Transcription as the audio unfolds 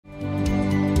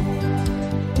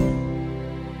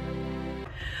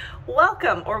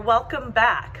Welcome or welcome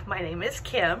back. My name is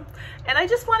Kim, and I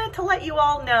just wanted to let you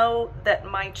all know that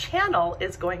my channel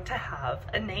is going to have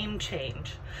a name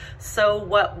change. So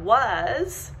what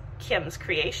was Kim's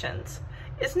Creations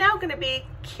is now going to be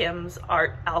Kim's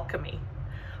Art Alchemy.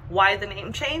 Why the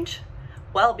name change?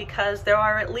 Well, because there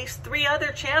are at least 3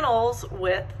 other channels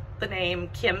with the name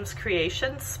Kim's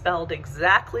Creations spelled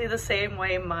exactly the same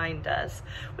way mine does,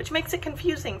 which makes it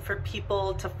confusing for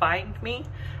people to find me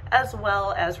as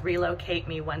well as relocate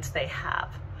me once they have.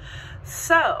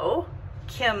 So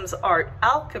Kim's Art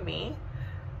Alchemy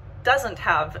doesn't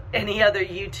have any other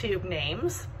YouTube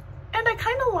names, and I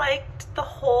kind of liked the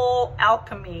whole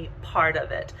alchemy part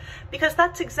of it because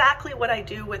that's exactly what I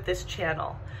do with this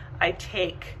channel. I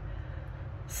take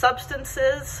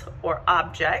substances or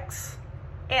objects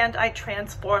and I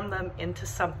transform them into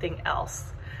something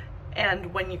else.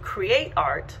 And when you create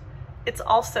art, it's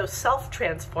also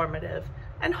self-transformative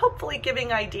and hopefully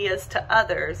giving ideas to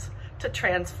others to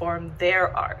transform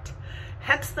their art.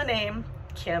 Hence the name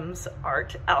Kim's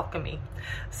Art Alchemy.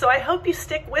 So I hope you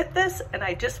stick with this, and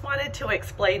I just wanted to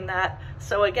explain that.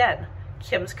 So again,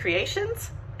 Kim's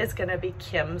Creations is gonna be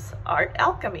Kim's Art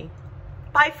Alchemy.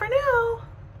 Bye for now.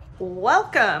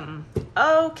 Welcome.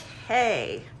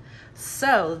 Okay.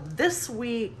 So this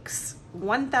week's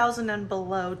 1000 and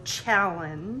below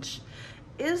challenge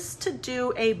is to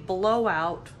do a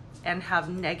blowout and have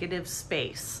negative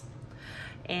space.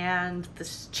 And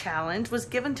this challenge was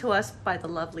given to us by the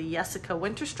lovely Jessica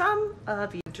Winterstrom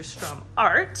of Winterstrom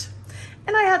Art.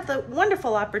 And I had the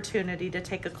wonderful opportunity to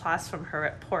take a class from her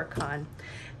at PourCon.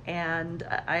 And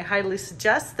I highly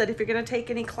suggest that if you're going to take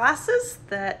any classes,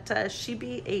 that she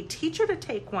be a teacher to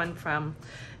take one from.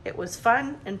 It was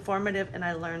fun, informative, and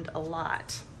I learned a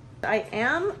lot. I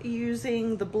am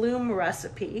using the Bloom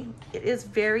recipe. It is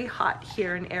very hot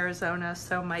here in Arizona,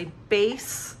 so my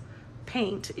base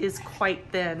paint is quite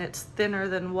thin. It's thinner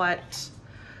than what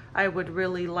I would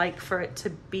really like for it to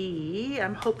be.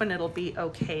 I'm hoping it'll be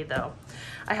okay though.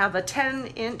 I have a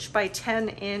 10" by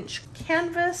 10"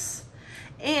 canvas,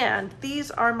 and these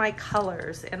are my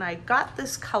colors, and I got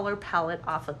this color palette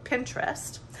off of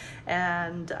Pinterest,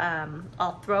 and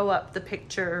I'll throw up the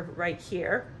picture right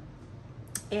here.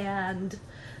 And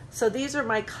so these are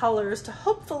my colors to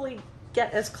hopefully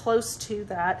get as close to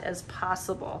that as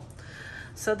possible.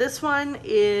 So this one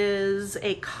is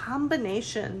a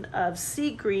combination of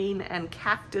sea green and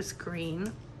cactus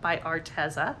green by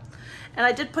Arteza, and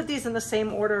I did put these in the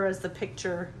same order as the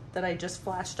picture that I just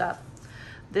flashed up.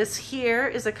 This here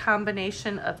is a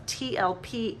combination of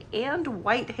TLP and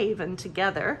Whitehaven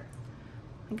together.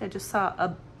 I think I just saw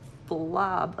a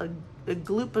blob, a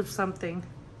gloop of something.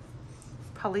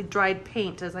 Probably dried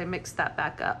paint as I mixed that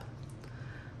back up.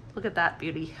 Look at that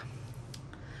beauty.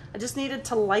 I just needed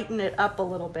to lighten it up a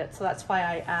little bit, so that's why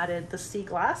I added the sea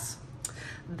glass.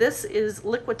 This is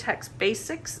Liquitex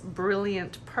Basics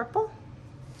Brilliant Purple.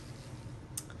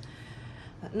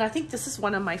 And I think this is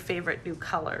one of my favorite new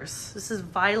colors. This is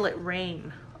Violet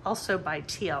Rain, also by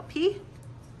TLP.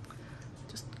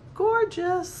 Just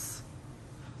gorgeous.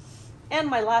 And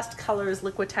my last color is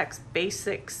Liquitex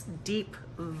Basics Deep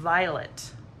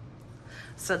Violet.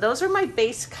 So those are my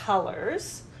base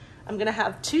colors. I'm gonna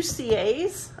have 2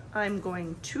 CAs. I'm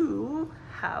going to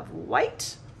have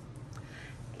white,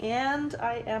 and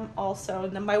I am also,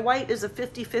 and then my white is a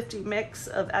 50-50 mix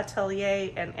of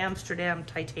Atelier and Amsterdam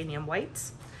titanium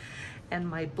whites. And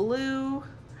my blue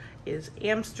is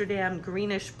Amsterdam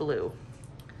greenish blue.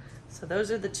 So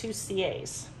those are the 2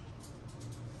 CAs.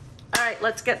 All right,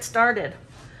 let's get started.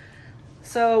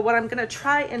 So what I'm gonna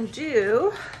try and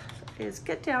do is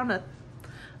get down a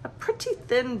pretty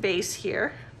thin base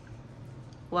here.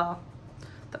 Well,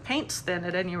 the paint's thin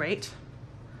at any rate.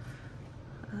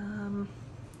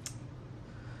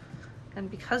 And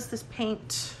because this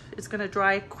paint is gonna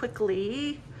dry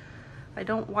quickly, I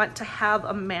don't want to have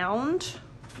a mound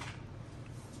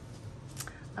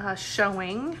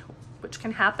showing, which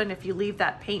can happen if you leave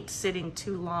that paint sitting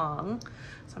too long.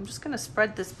 So I'm just gonna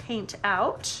spread this paint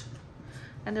out,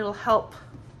 and it'll help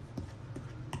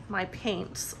my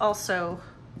paints also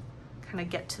kind of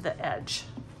get to the edge.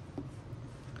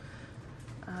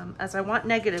 As I want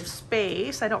negative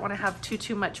space, I don't want to have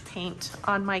too much paint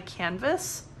on my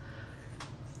canvas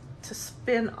to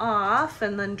spin off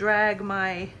and then drag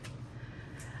my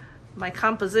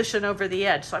composition over the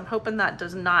edge. So I'm hoping that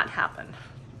does not happen.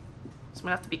 So I'm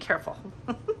gonna have to be careful.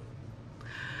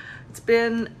 It's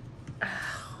been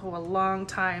a long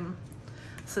time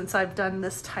since I've done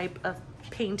this type of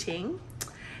painting.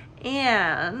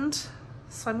 And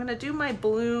so I'm gonna do my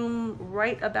bloom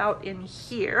right about in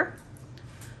here,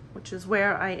 which is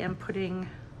where I am putting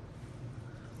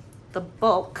the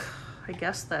bulk, I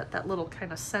guess, that little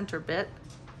kind of center bit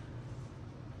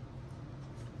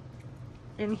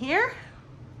in here.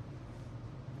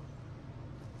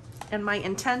 And my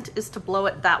intent is to blow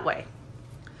it that way.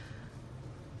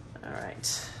 All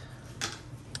right.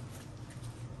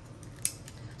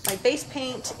 My base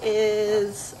paint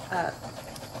is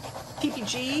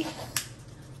PPG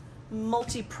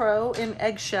Milti-Pro in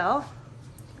Eggshell.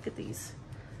 Look at these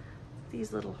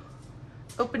little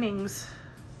openings.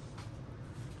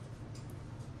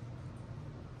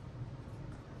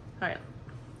 All right,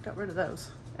 got rid of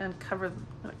those and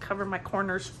cover my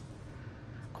corners.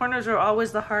 Corners are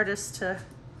always the hardest to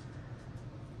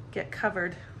get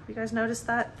covered. You guys notice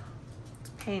that? It's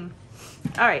a pain.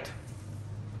 All right,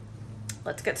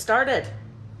 let's get started.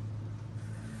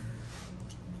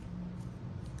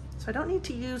 So I don't need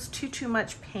to use too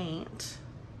much paint.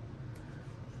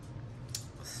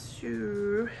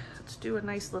 So let's do a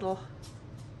nice little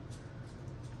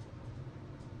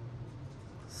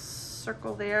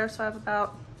circle there. So I have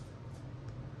about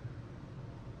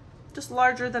just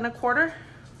larger than a quarter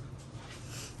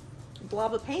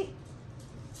blob of paint.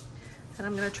 And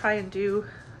I'm going to try and do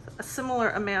a similar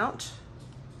amount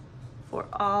for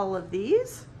all of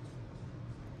these.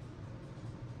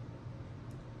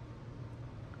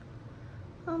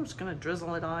 I'm just going to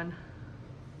drizzle it on.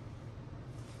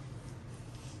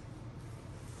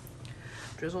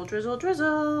 Drizzle, drizzle,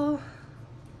 drizzle.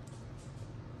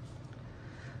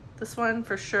 This one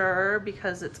for sure,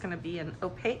 because it's going to be an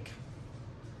opaque.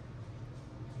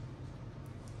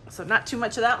 So not too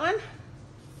much of that one.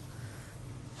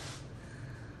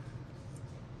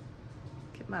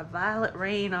 Get my violet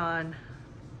rain on.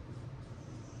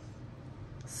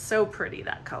 So pretty,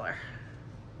 that color.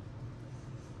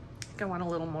 I think I want a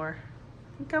little more.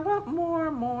 I think I want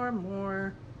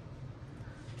more.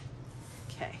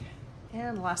 Okay,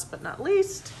 and last but not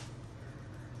least,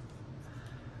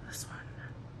 this one.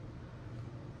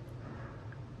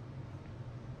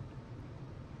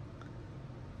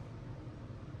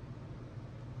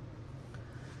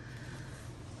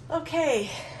 Okay,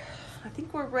 I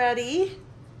think we're ready.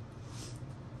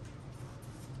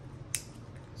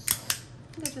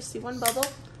 I just see one bubble.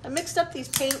 I mixed up these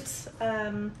paints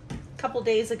a couple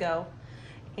days ago,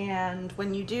 and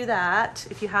when you do that,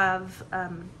 if you have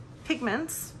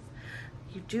pigments,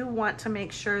 you do want to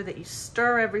make sure that you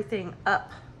stir everything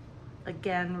up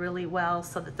again really well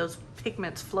so that those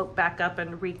pigments float back up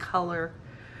and recolor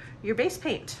your base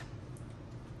paint.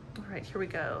 All right, here we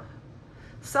go.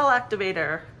 Cell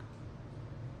activator.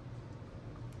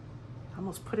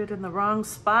 Almost put it in the wrong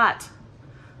spot.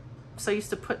 I'm so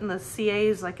used to putting the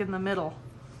CAs like in the middle,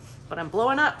 but I'm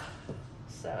blowing up.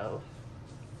 So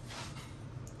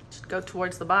just go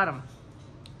towards the bottom.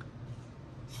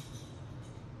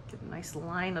 Get a nice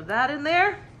line of that in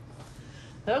there.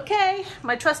 Okay,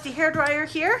 my trusty hairdryer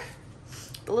here,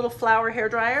 the little flower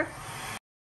hairdryer.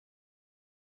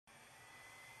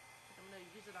 I'm gonna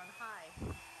use it on high.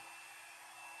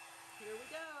 Here we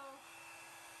go.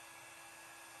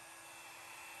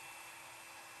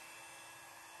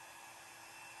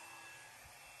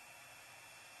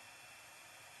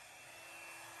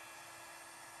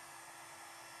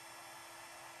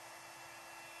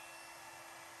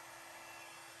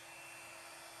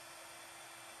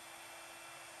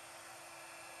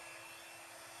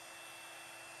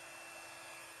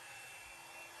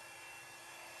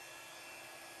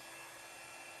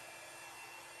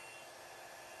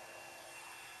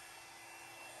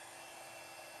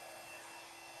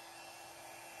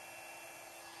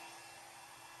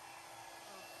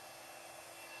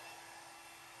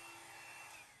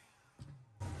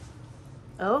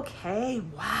 Okay,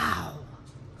 wow.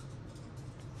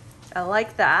 I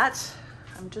like that.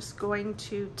 I'm just going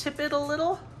to tip it a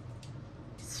little,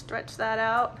 stretch that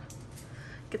out,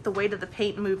 get the weight of the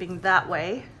paint moving that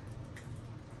way.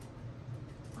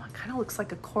 Oh, it kind of looks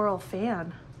like a coral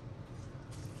fan.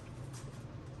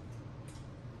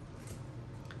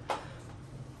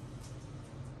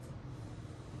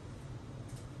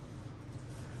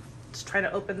 Just trying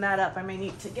to open that up. I may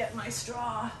need to get my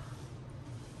straw.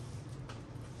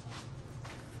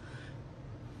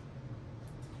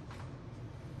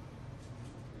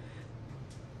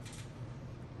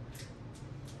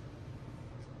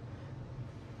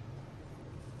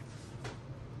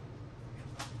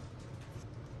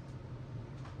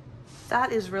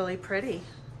 That is really pretty.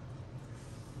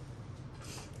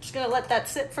 Just gonna let that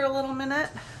sit for a little minute.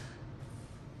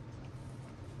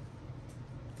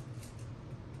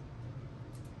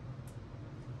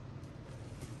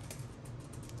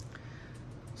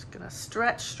 Just gonna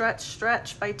stretch, stretch,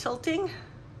 stretch by tilting.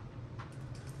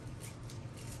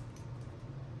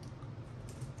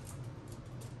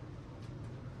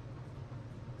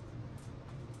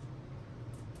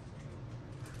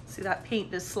 See, that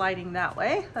paint is sliding that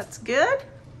way. That's good.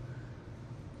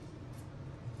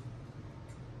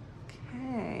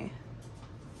 Okay.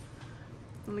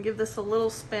 I'm gonna give this a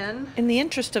little spin. In the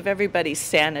interest of everybody's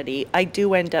sanity, I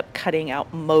do end up cutting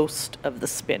out most of the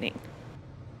spinning.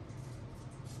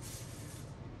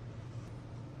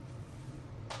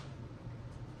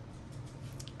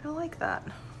 I like that.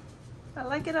 I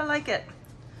like it, I like it.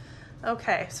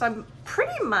 Okay, so I'm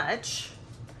pretty much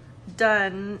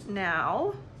done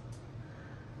now.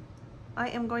 I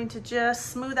am going to just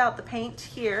smooth out the paint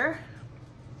here.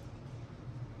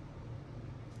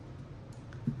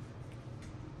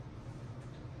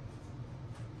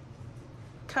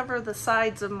 Cover the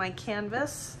sides of my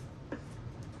canvas.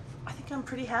 I think I'm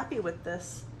pretty happy with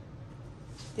this.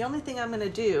 The only thing I'm gonna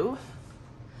do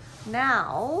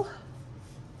now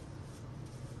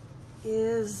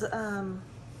is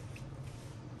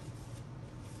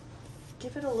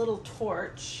give it a little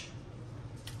torch.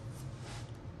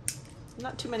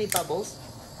 Not too many bubbles.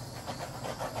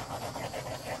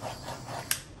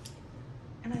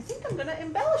 And I think I'm gonna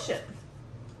embellish it.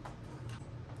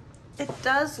 It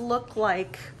does look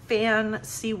like fan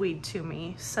seaweed to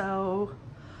me, so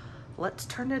let's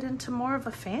turn it into more of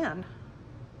a fan.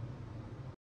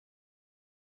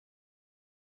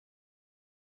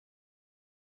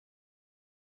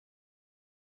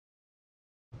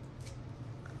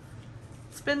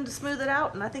 Spin to smooth it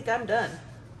out, and I think I'm done.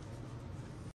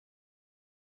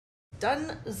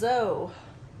 Done-zo.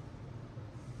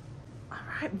 All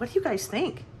right, what do you guys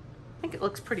think? I think it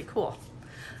looks pretty cool.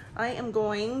 I am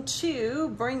going to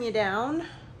bring you down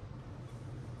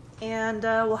and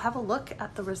we'll have a look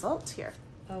at the results here.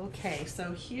 Okay,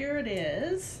 so here it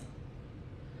is.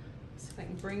 See if I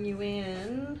can bring you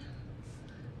in.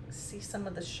 See some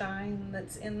of the shine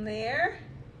that's in there.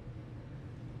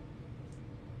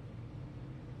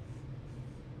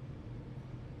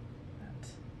 That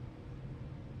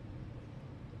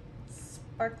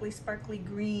sparkly, sparkly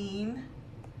green.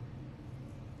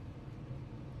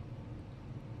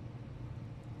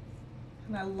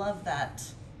 And I love that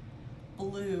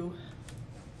blue.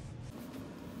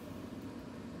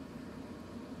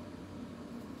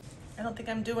 I don't think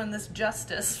I'm doing this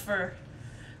justice for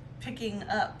picking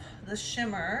up the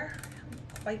shimmer. I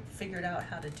haven't quite figured out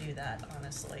how to do that,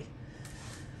 honestly.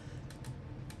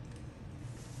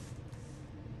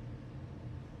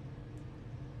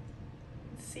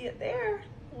 See it there?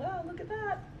 Wow, look at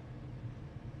that.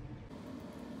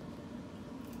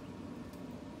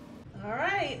 All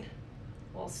right.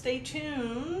 Well, stay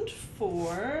tuned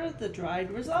for the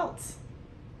dried results.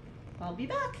 I'll be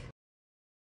back.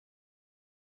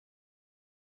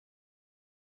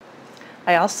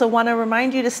 I also want to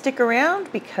remind you to stick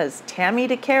around because Tammy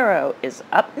DeCaro is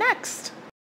up next.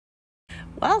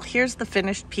 Well, here's the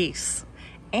finished piece.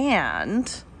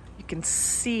 And you can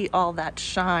see all that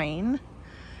shine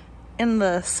in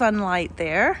the sunlight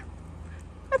there.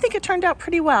 I think it turned out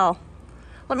pretty well.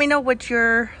 Let me know what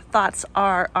your thoughts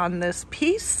are on this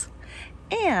piece.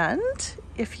 And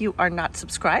if you are not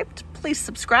subscribed, please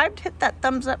subscribe, hit that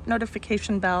thumbs up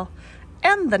notification bell,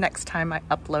 and the next time I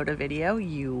upload a video,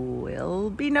 you will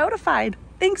be notified.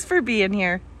 Thanks for being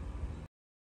here.